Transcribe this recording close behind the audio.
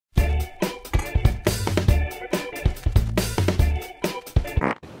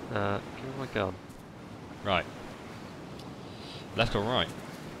Give me my gun. Right. Left or right?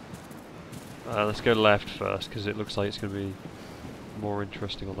 Let's go left first, because it looks like it's going to be more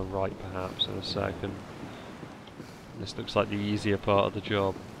interesting on the right, perhaps, in a second. This looks like the easier part of the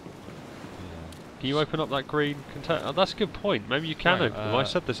job. Yeah. Can you open up that green container? Oh, that's a good point. Maybe you can Right, open them. I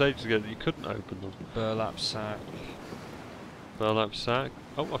said this ages ago that you couldn't open them. Burlap sack. Burlap sack.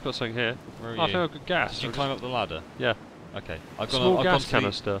 Oh, I've got something here. Where are Oh, I you? think I've got gas. Did you climb up the ladder? Yeah. Okay. I've Small gone gas to the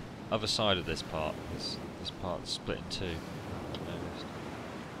canister. other side of this part. This part's split in two.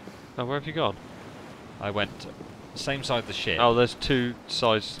 Oh, where have you gone? I went same side of the ship. Oh, there's two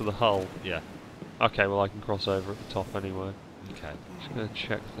sides to the hull. Yeah. Okay, well I can cross over at the top anyway. Okay. Just gonna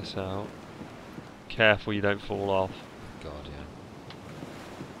check this out. Careful you don't fall off. God,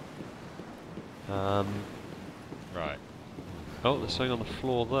 yeah. Right. Oh, there's something on the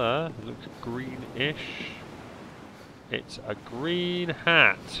floor there. It looks greenish. It's a green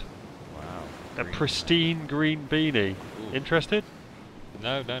hat. Wow. A Green pristine green beanie. Ooh. Interested?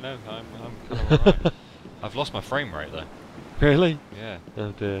 No. I'm kind of alright. I've lost my frame rate though. Really? Yeah.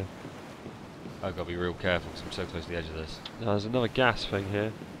 Oh dear. I've got to be real careful because I'm so close to the edge of this. No, there's another gas thing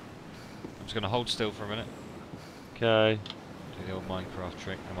here. I'm just going to hold still for a minute. Okay. Do the old Minecraft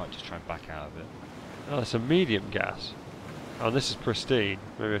trick. I might just try and back out of it. Oh, it's a medium gas. Oh, this is pristine.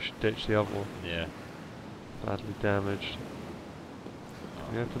 Maybe I should ditch the other one. Yeah. Badly damaged.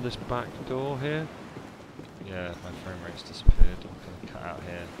 Can we open this back door here? Yeah, my frame rate's disappeared. I'm going to cut out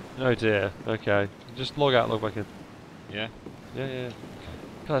here. Oh dear. Okay. Just log out, log back in. Yeah? Yeah. Okay.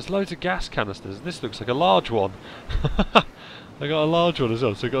 God, there's loads of gas canisters. This looks like a large one. I got a large one as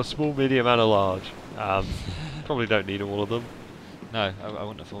well, so I got a small, medium and a large. Probably don't need all of them. No, I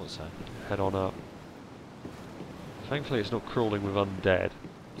wouldn't have thought so. Head on up. Thankfully it's not crawling with undead,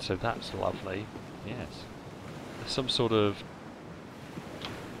 so that's lovely. Yes. There's some sort of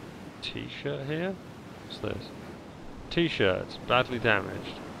t-shirt here. What's this? T-shirts, badly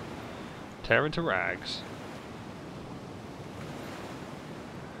damaged. Tear into rags.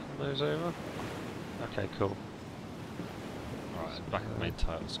 Hand those over. Okay, cool. Alright, back at the main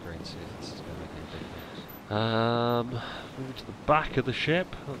title screen, see if this is going to make any difference. Moving to the back of the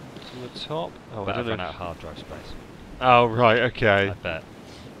ship, up to the top. Oh, But I I've don't run know. out of hard drive space. Oh, right, okay. I bet.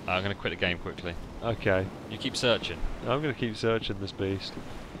 I'm going to quit the game quickly. Okay. You keep searching. I'm going to keep searching this beast.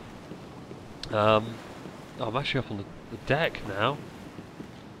 I'm actually up on the deck now.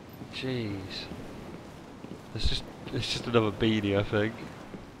 Jeez. It's just another beanie, I think.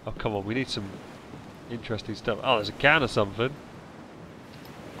 Oh, come on, we need some interesting stuff. Oh, there's a can of something.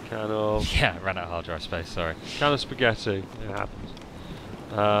 Can of... Yeah, ran out of hard drive space, sorry. Can of spaghetti. It happens.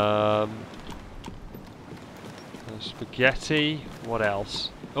 Spaghetti. What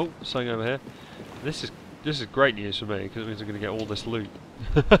else? Oh, something over here. This is great news for me because it means I'm going to get all this loot.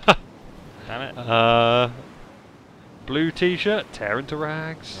 Damn it. Blue t-shirt, tear into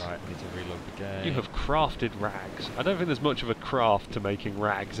rags. Right, need to reload the game. You have crafted rags. I don't think there's much of a craft to making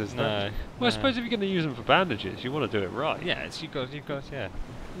rags, is there? No. Well, I suppose if you're going to use them for bandages, you want to do it right. Yeah, it's you've got, yeah.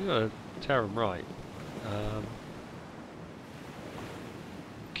 You got to tear them right.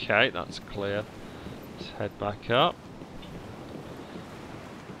 Okay, that's clear. Let's head back up.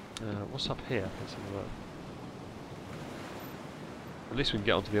 What's up here? Let's have a look. At least we can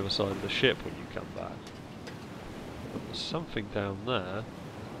get onto the other side of the ship when you come back. There's something down there.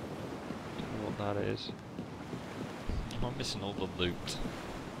 Don't know what that is. I'm missing all the loot.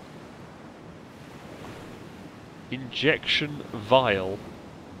 Injection vial.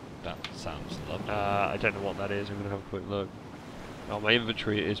 That sounds lovely. I don't know what that is. I'm going to have a quick look. Oh, my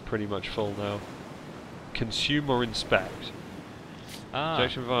inventory is pretty much full now. Consume or inspect.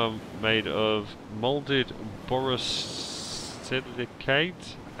 Injection vial made of molded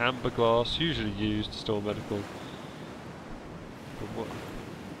borosilicate, amber glass, usually used to store medical. But what?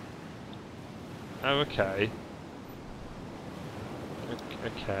 Oh, okay.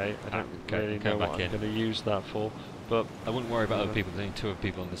 Okay, I don't really know what I'm going to use that for, but I wouldn't worry about other people. There's only 2 other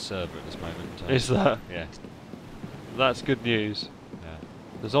people on this server at this moment. Is that? Yeah. That's good news. Yeah.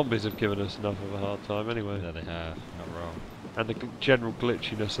 The zombies have given us enough of a hard time anyway. Yeah, they have. Not wrong. And the general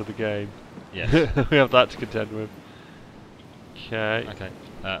glitchiness of the game. Yes. We have that to contend with. Okay. Okay.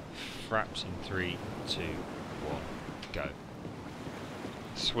 Fraps in 3, 2, 1, go.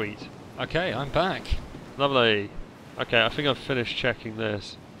 Sweet. Okay, I'm back. Lovely. Okay, I think I've finished checking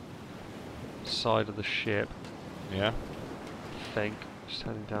this side of the ship. Yeah. I think. Just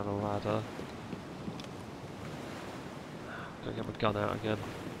heading down a ladder. Gotta get my gun out again.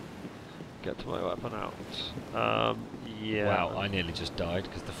 Get to my weapon out. Yeah. Wow, I nearly just died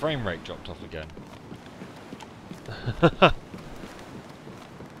because the frame rate dropped off again.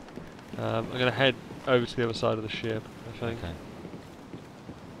 I'm going to head over to the other side of the ship, I think. Okay.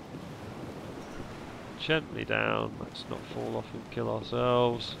 Gently down, let's not fall off and kill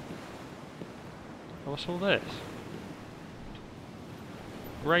ourselves. Oh, what's all this?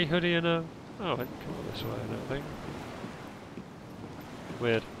 Grey hoodie and a... Oh, I can come on this way, I don't think.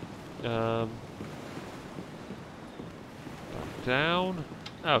 Weird. Back down.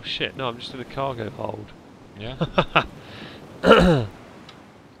 Oh shit, no, I'm just in a cargo hold. Yeah?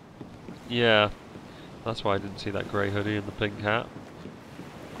 Yeah. That's why I didn't see that grey hoodie and the pink hat.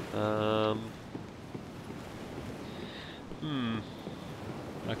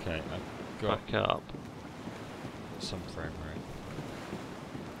 Okay, I've got Back up. some frame rate.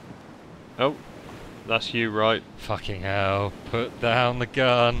 Oh, that's you, right? Fucking hell, put down the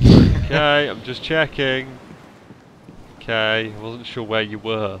gun! Okay, I'm just checking. Okay, I wasn't sure where you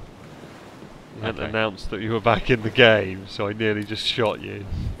were. You hadn't Okay. announced that you were back in the game, so I nearly just shot you.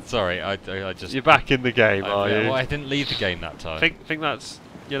 Sorry, I just... You're back in the game, are yeah, you? well, I didn't leave the game that time. Think that's,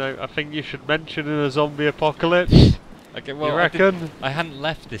 you know, a thing you should mention in a zombie apocalypse? Okay, well, you reckon? I hadn't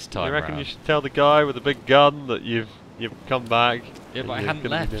left this time You reckon round. you should tell the guy with the big gun that you've come back? Yeah, and but I you're hadn't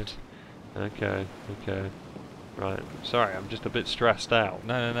gonna be left. Okay, okay. Right. Sorry, I'm just a bit stressed out.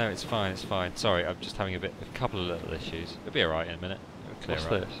 No, it's fine, it's fine. Sorry, I'm just having a couple of little issues. It'll be alright in a minute. It'll clear What's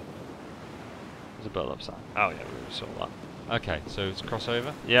up. this? There's a bit upside. Oh yeah, we saw that. Okay, so it's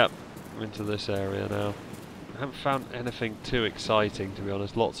crossover? Yep, I'm into this area now. I haven't found anything too exciting, to be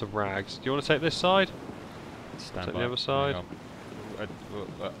honest. Lots of rags. Do you want to take this side? Stand Take by. the other side. Hang on.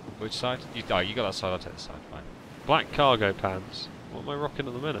 Which side? You got that side, I'll take this side, fine. Black cargo pants. What am I rocking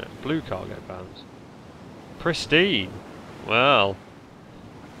at the minute? Blue cargo pants. Pristine. Well,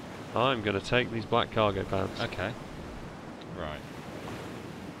 I'm going to take these black cargo pants. Okay. Right.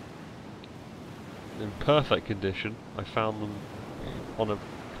 In perfect condition. I found them on a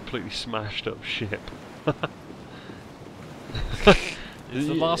completely smashed up ship. It's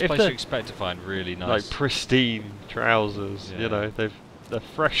the last If place they're you expect to find really nice... like pristine trousers, Yeah. you know, they're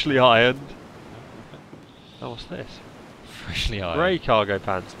freshly ironed. Oh, what's this? Freshly ironed. Grey cargo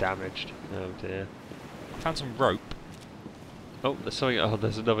pants damaged. Oh dear. Found some rope. Oh, there's something. Oh,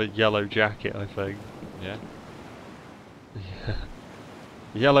 there's another yellow jacket, I think. Yeah. Yeah.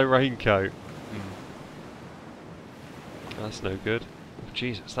 Yellow raincoat. Mm. That's no good. Oh,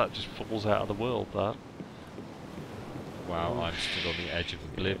 Jesus, that just falls out of the world. That. Wow, Oh, I'm stood on the edge of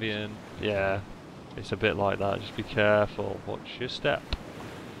oblivion. Yeah. It's a bit like that. Just be careful. Watch your step.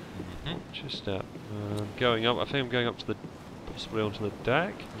 Mhm. Watch your step. Going up. I think I'm going up to the, possibly onto the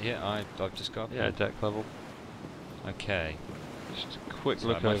deck. Yeah, I've just got... Yeah, deck level. Okay. Just a quick So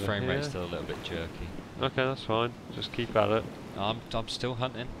look my over frame here. rate's still a little bit jerky. Okay, that's fine. Just keep at it. I'm still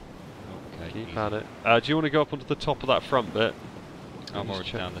hunting. Okay. Keep easy. at it. Do you want to go up onto the top of that front bit? I'm Just already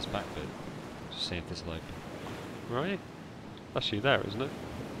check. down this back bit. Just see if this will open. Right. That's you there, isn't it?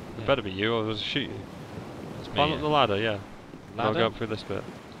 Yeah. It better be you, or I'll just shoot you. It's me, Climb up yeah. the ladder, yeah. I'll Ladder? go up through this bit.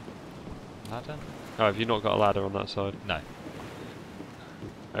 Ladder? Oh, have you not got a ladder on that side? No.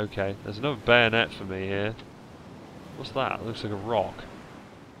 Okay, there's another bayonet for me here. What's that? It looks like a rock.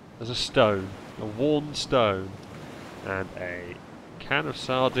 There's a stone, a worn stone, and a can of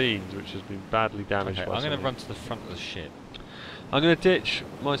sardines which has been badly damaged Okay, by I'm going to something. run to the front of the ship. I'm going to ditch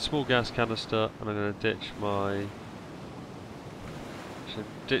my small gas canister, and I'm going to ditch my... Should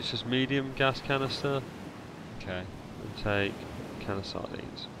I ditch this medium gas canister Okay. and take a can of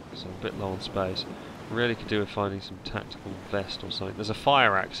sardines. So I'm a bit low on space. Really could do with finding some tactical vest or something. There's a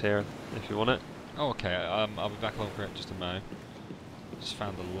fire axe here if you want it. Oh, okay. I'll be back along for it just a moment. Just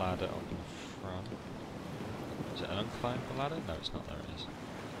found the ladder up in the front. Is it an unclimbable ladder? No, it's not. There it is.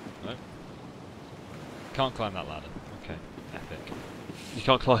 No. Can't climb that ladder. Okay. Epic. You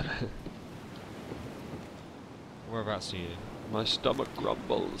can't climb it. Whereabouts are you? My stomach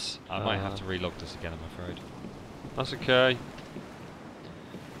grumbles. I might have to relog this again, I'm afraid. That's okay.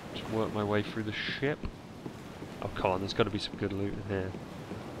 Just work my way through the ship. Oh come on, there's got to be some good loot in here.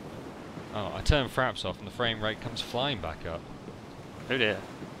 Oh, I turned fraps off and the frame rate comes flying back up. Oh dear.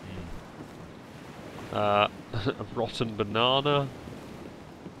 Mm. A rotten banana.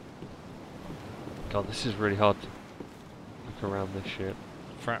 God, this is really hard to look around this ship.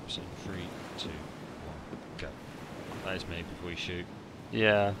 Fraps in 3, 2, 1, go. That is me before you shoot.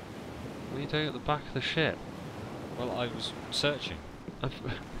 Yeah. What are you doing at the back of the ship? Well, I was searching.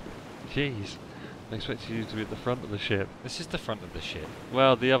 Jeez. I expected you to be at the front of the ship. This is the front of the ship.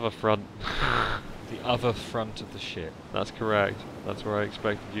 Well, the other front. The other front of the ship. That's correct. That's where I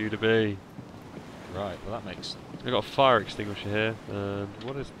expected you to be. Right, well that makes... I've got a fire extinguisher here, and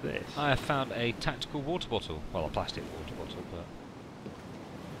what is this? I have found a tactical water bottle. Well, a plastic water bottle,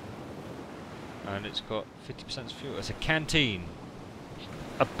 And it's got 50% fuel. It's a canteen.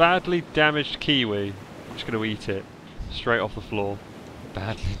 A badly damaged kiwi. I'm just going to eat it straight off the floor.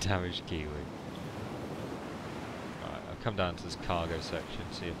 Badly damaged kiwi. Right, I'll come down to this cargo section,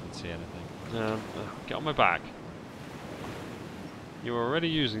 see if I can see anything. Get on my back. You're already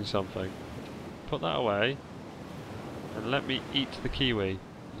using something. Put that away. And let me eat the kiwi.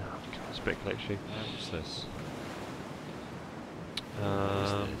 No, it's a bit glitchy. What's this?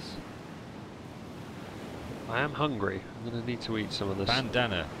 What's What is this? I am hungry. I'm going to need to eat some of this.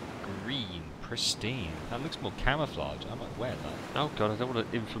 Bandana. Green. Pristine. That looks more camouflage. I might wear that. Oh god, I don't want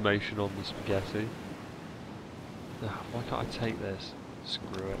information on the spaghetti. Why can't I take this?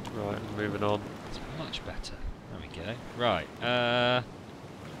 Screw it. Right, moving on. It's much better. There we go. Right.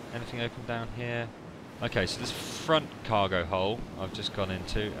 Anything open down here? Okay, so this front cargo hole I've just gone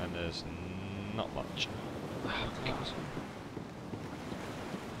into, and there's not much. Oh, god.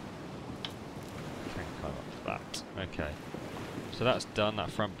 Can't climb up to that. Okay. So that's done,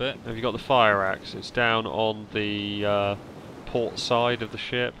 that front bit. Have you got the fire axe? It's down on the port side of the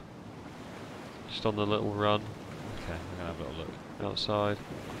ship. Just on the little run Okay, we're going to have a little look. outside.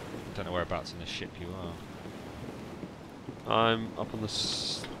 I don't know whereabouts in the ship you are. I'm up on the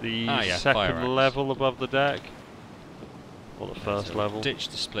fire axe. second level above the deck. Or the So first we'll level. ditch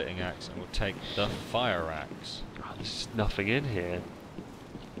the splitting axe and we'll take the fire axe. Oh, there's nothing in here.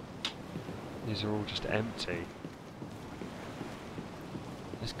 These are all just empty.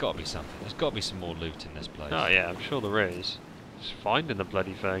 There's got to be something. There's got to be some more loot in this place. Oh yeah, I'm sure there is. Just finding the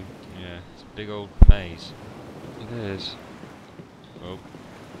bloody thing. Yeah, it's a big old maze. It is. Oh,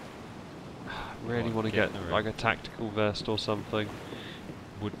 Really Right, want to get get in the like a tactical vest or something.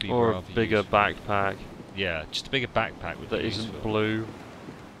 would be Or a rather bigger useful. backpack Yeah, just a bigger backpack would that be isn't useful. blue.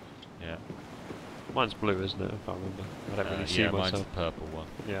 Yeah. Mine's blue, isn't it? I can't remember. I don't really see yeah, mine's myself. the purple one.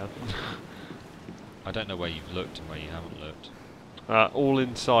 Yeah. I don't know where you've looked and where you haven't looked. All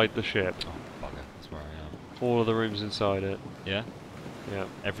inside the ship. Oh, bugger, that's where I am. All of the rooms inside it. Yeah? Yeah.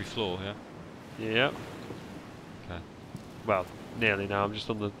 Every floor, yeah? Yep. Okay. Well, nearly now. I'm just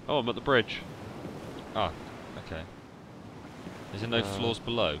on the... Oh, I'm at the bridge. Ah, okay. Is there no floors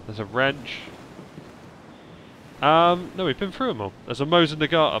below? There's a wrench. No, we've been through them all. There's a Mose and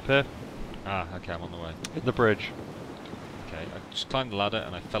Nagant up here. Ah, okay, I'm on the way. In the bridge. Okay, I just climbed the ladder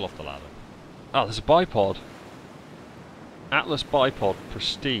and I fell off the ladder. Oh, there's a bipod. Atlas bipod.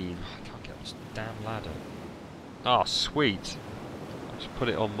 Pristine. I can't get up this damn ladder. Ah, sweet. I'll just put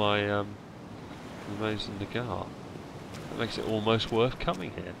it on my Mose and Nagant. That makes it almost worth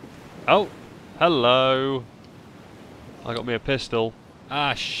coming here. Oh! Hello! I got me a pistol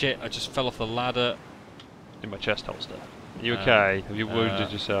Ah, shit, I just fell off the ladder. in my chest holster. Are you okay? Have you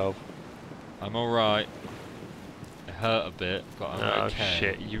wounded yourself? I'm alright. It hurt a bit, but I'm Oh okay.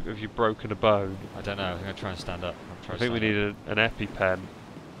 shit, have you broken a bone? I don't know, I'm going to try and stand up. I think we need an EpiPen.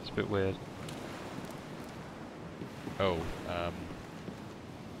 It's a bit weird. Oh,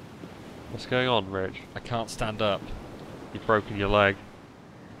 What's going on, Rich? I can't stand up. You've broken your leg.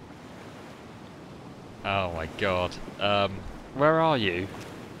 Oh my god. Where are you?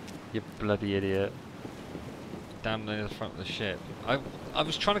 You bloody idiot. Down near the front of the ship. I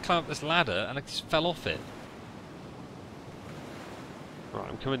was trying to climb up this ladder and I just fell off it. Right,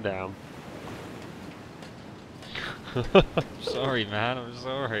 I'm coming down. Sorry, man, I'm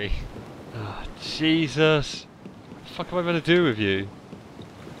sorry. Oh, Jesus. What the fuck am I going to do with you?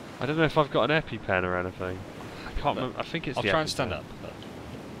 I don't know if I've got an EpiPen or anything. I can't remember. I think it's I'll the try and stand EpiPen. up.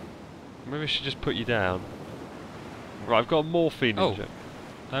 Maybe I should just put you down. Right, I've got a morphine Oh. injection.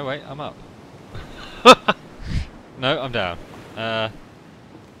 No, wait, I'm up. No, I'm down. I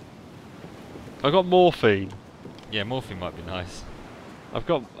got morphine. Yeah, morphine might be nice. I've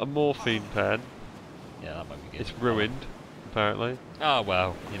got a morphine pen. Yeah, that might be good. It's ruined, apparently. Oh,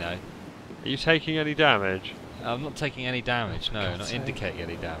 well, you know. Are you taking any damage? I'm not taking any damage, For no, God's not sake. indicating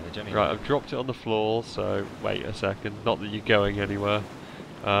any damage anyway. Right, I've dropped it on the floor, so wait a second. Not that you're going anywhere.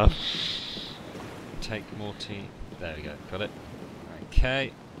 Take more tea. There we go, got it.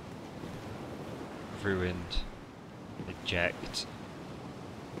 Okay. Ruined. Eject.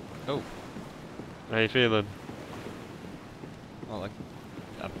 Oh, How you feeling? well,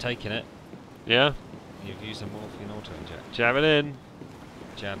 I'm taking it. Yeah? You've used a morphine auto-inject. Jab it in.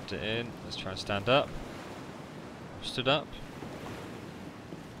 Jabbed it in. Let's try and stand up. Stood up.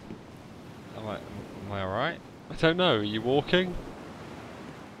 Am I alright? I don't know, are you walking?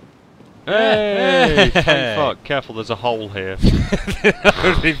 Yeah. Hey! Hey! Hey, fuck, careful, there's a hole here. That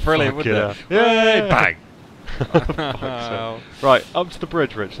would be brilliant, Fuck wouldn't it? yeah. Yay! Bang! Fuck's sake. Right, up to the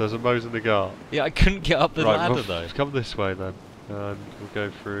bridge, Rich, there's a Mose and Yeah, I couldn't get up the right, ladder we'll though. come this way then. And we'll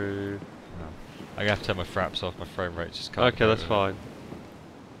go through... I have to turn my fraps off. My frame rate's just kind of. Okay, that's fine.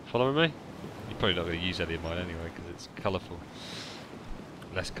 Following me? You're probably not going to use any of mine anyway because it's colourful.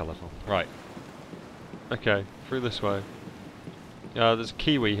 Less colourful. Right. Okay, through this way. There's a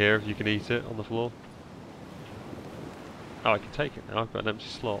kiwi here if you can eat it on the floor. Oh, I can take it now. I've got an empty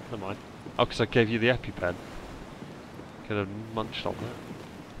slot. Never mind. Oh, because I gave you the EpiPen. Could have munched on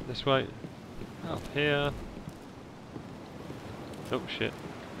that. This way. Up here. Oh shit.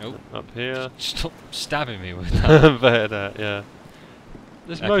 Nope. Up here. Stop stabbing me with that. Bayonet, yeah.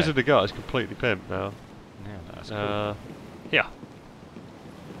 This Okay. Mose of the Gut is completely pimped now. Yeah, that's cool. Here.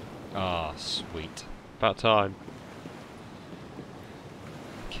 Ah, sweet. About time.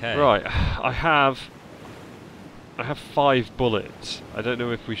 Okay. Right, I have 5 bullets. I don't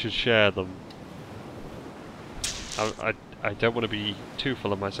know if we should share them. I don't want to be too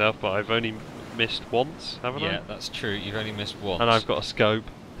full of myself, but I've only missed once, haven't I? Yeah, that's true. You've only missed once. And I've got a scope.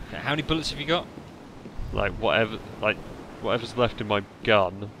 Okay, how many bullets have you got? Whatever's left in my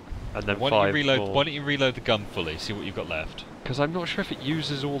gun, and then Why 5 don't you reload? more. Why don't you reload the gun fully? See what you've got left. Because I'm not sure if it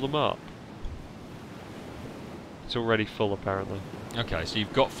uses all them up. It's already full, apparently. Okay, so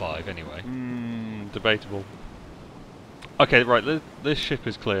you've got 5 anyway. Debatable. Okay, right, this ship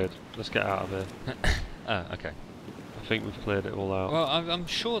is cleared. Let's get out of here. Oh, okay. I think we've cleared it all out. Well, I'm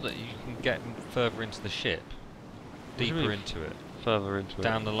sure that you can get further into the ship, What do you deeper mean? into it, Further into it.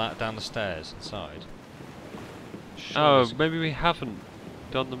 down the stairs inside. Sure Oh, there's- maybe we haven't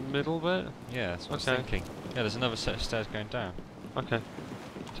done the middle bit? yeah, that's what I was Okay. thinking. Yeah, there's another set of stairs going down. Okay.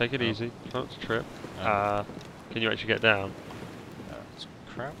 Take it Oh. easy. Try not to trip. Um, Can you actually get down? Let's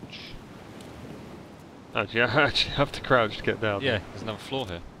crouch. Oh, do you actually have to crouch to get down? Yeah, there's another floor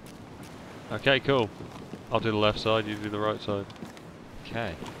here. Okay, cool. I'll do the left side, you do the right side.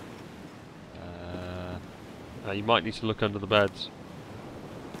 Okay. You might need to look under the beds.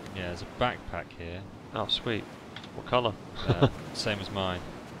 Yeah, there's a backpack here. Oh, sweet. What colour? Same as mine.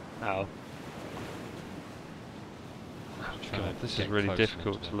 Ow. Trying God, to this is get really closer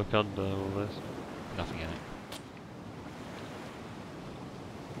difficult into to it. look under all this. Nothing in it.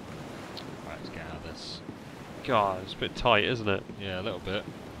 Right, let's get out of this. God, it's a bit tight, isn't it? Yeah, a little bit.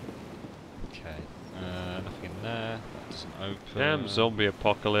 Okay. Nothing in there. That doesn't open. Damn zombie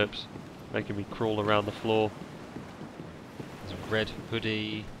apocalypse. Making me crawl around the floor. There's a red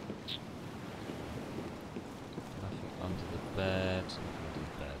hoodie. Nothing under the bed. Nothing under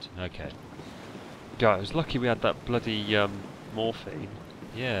the bed. Okay. God, I was lucky we had that bloody morphine.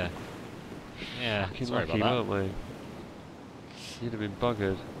 Yeah. Yeah. Fucking Sorry lucky, about weren't we? You'd have been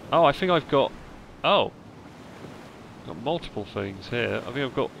buggered. Oh, I think I've got... Oh! Got multiple things here. I think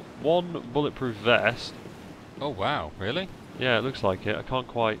I've got 1 bulletproof vest. that. Oh wow, really? Yeah, it looks like it. I can't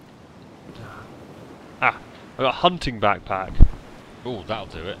quite... Ah! I've got a hunting backpack, Oh, that'll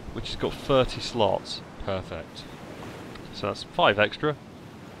do it. which has got 30 slots. Perfect. So that's 5 extra.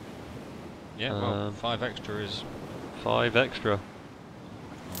 Yeah, well, 5 extra is... 5 extra.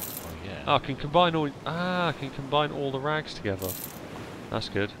 Oh yeah. Ah, I can combine all... Ah, I can combine all the rags together. That's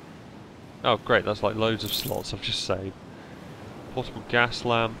good. Oh, great, that's like loads of slots I've just saved. Portable gas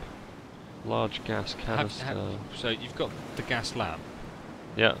lamp. Large gas canister. So you've got the gas lamp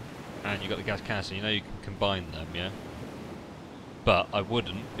Yeah. and you've got the gas canister. You know you can combine them, yeah? But I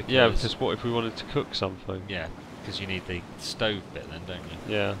wouldn't because... Yeah, because what if we wanted to cook something? Yeah, because you need the stove bit then, don't you?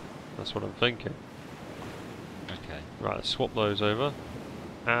 Yeah, that's what I'm thinking. Okay. Right, let's swap those over.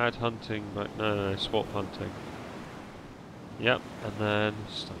 Add hunting, no, swap hunting. Yep, and then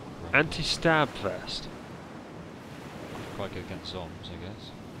Stop running. anti-stab vest. Quite good against zombies, I guess.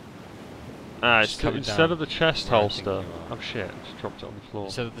 Ah, Just put it instead down of the chest where I think holster. you are. Oh shit, just dropped it on the floor.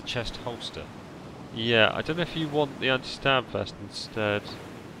 Instead of the chest holster. Yeah, I don't know if you want the anti-stab vest instead.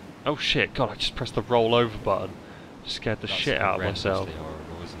 Oh shit, God, I just pressed the roll over button. Just scared the That's shit out of horrendously myself.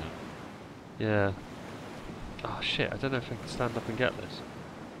 horrible, isn't it? Yeah. Oh shit, I don't know if I can stand up and get this.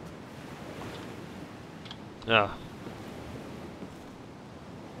 Ah.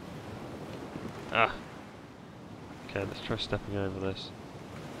 Ah. Okay, let's try stepping over this.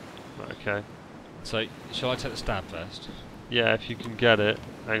 Right, okay. So, shall I take the stab vest? Yeah, if you can get it.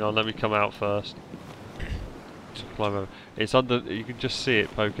 Hang on, let me come out first. Just climb over. It's under. You can just see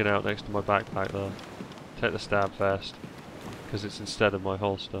it poking out next to my backpack there. Take the stab vest, because it's instead of my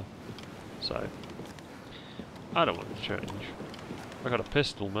holster. So, I don't want to change. I got a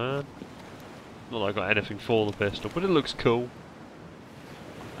pistol, man. Not that I got anything for the pistol, but it looks cool.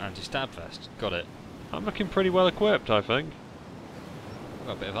 Anti-stab vest. Got it. I'm looking pretty well equipped, I think. I've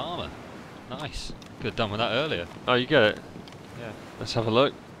got a bit of armour. Nice. Could have done with that earlier. Oh, you get it? Yeah. Let's have a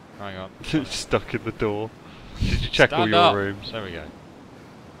look. Hang on. It's stuck in the door. Did you check all Stand your up. rooms? There we go.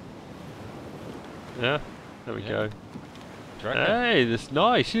 Yeah. There we go. Do you reckon? Hey, that's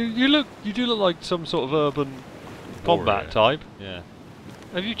nice. You do look like some sort of urban combat type. Yeah.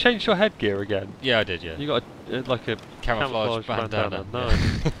 Have you changed your headgear again? Yeah, I did. Yeah. You got like a Camouflage bandana.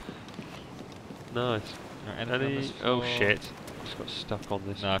 Nice. Nice. Right, anything on this floor? Oh shit! Just got stuck on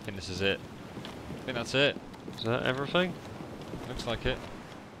this. No, I think this is it. I think that's it. Is that everything? Looks like it.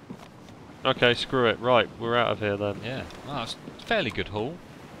 Okay, screw it. Right, we're out of here then. Yeah. Oh, it's a fairly good haul.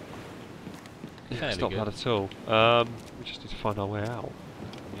 Yeah, it's not Fairly bad good. at all. We just need to find our way out.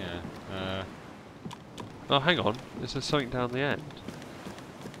 Yeah. Oh, hang on. Is there something down the end?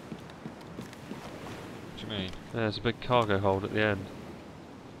 What do you mean? There's a big cargo hold at the end.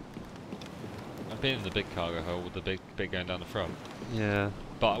 I've been in the big cargo hold with the big bit going down the front. Yeah.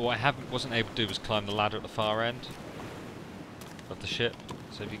 But what I wasn't able to do was climb the ladder at the far end of the ship.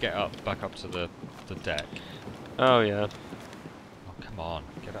 So if you get back up to the deck. Oh yeah. Oh come on,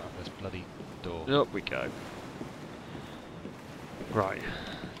 get out of this bloody door. Up we go. Right.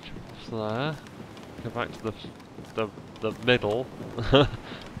 Jump off there. Go back to the middle. The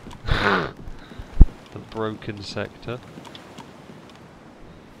broken sector.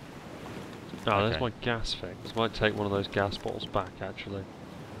 Oh, there's Okay. my gas things. Might take one of those gas bottles back actually.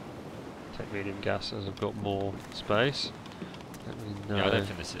 Take medium gas as I've got more space. Don't really know. Yeah, I don't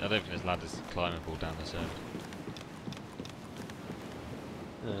think this ladder's climbable down this end.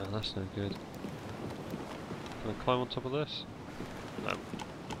 Yeah, that's no good. Can I climb on top of this? No.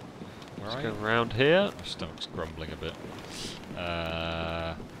 Let's go around here. My stomach's grumbling a bit.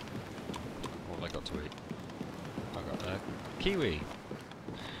 What have I got to eat? I got a kiwi.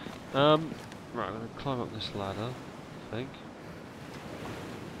 Right, I'm going to climb up this ladder, I think.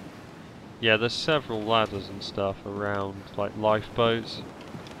 Yeah, there's several ladders and stuff around, like lifeboats.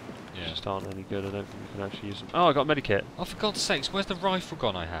 Yeah. Just aren't any good, I don't think you can actually use them. Oh, I got a medikit. Oh, for God's sakes, where's the rifle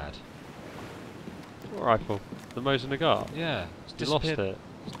gone I had? What rifle? The Mosin Nagant? Yeah, You lost it.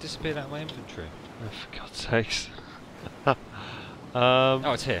 It's disappeared out of my inventory. Oh, for God's sakes.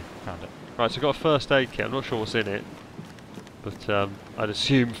 Oh, it's here. Found it. Right, so I've got a first aid kit. I'm not sure what's in it. But I'd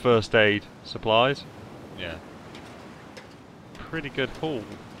assume first aid supplies. Yeah. Pretty good haul.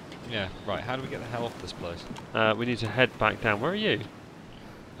 Yeah, right, how do we get the hell off this place? We need to head back down. Where are you?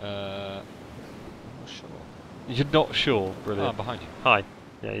 I'm not sure. You're not sure? Oh, Brilliant. I'm behind you. Hi.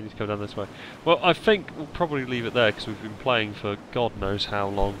 Yeah, you need to go down this way. Well, I think we'll probably leave it there because we've been playing for God knows how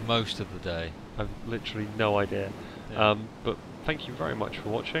long. Most of the day. I've literally no idea. Yeah. But thank you very much for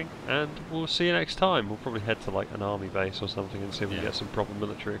watching, and we'll see you next time. We'll probably head to like an army base or something and see if we can get some proper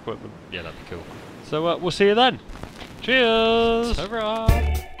military equipment. Yeah, that'd be cool. So we'll see you then. Cheers! Hurrah!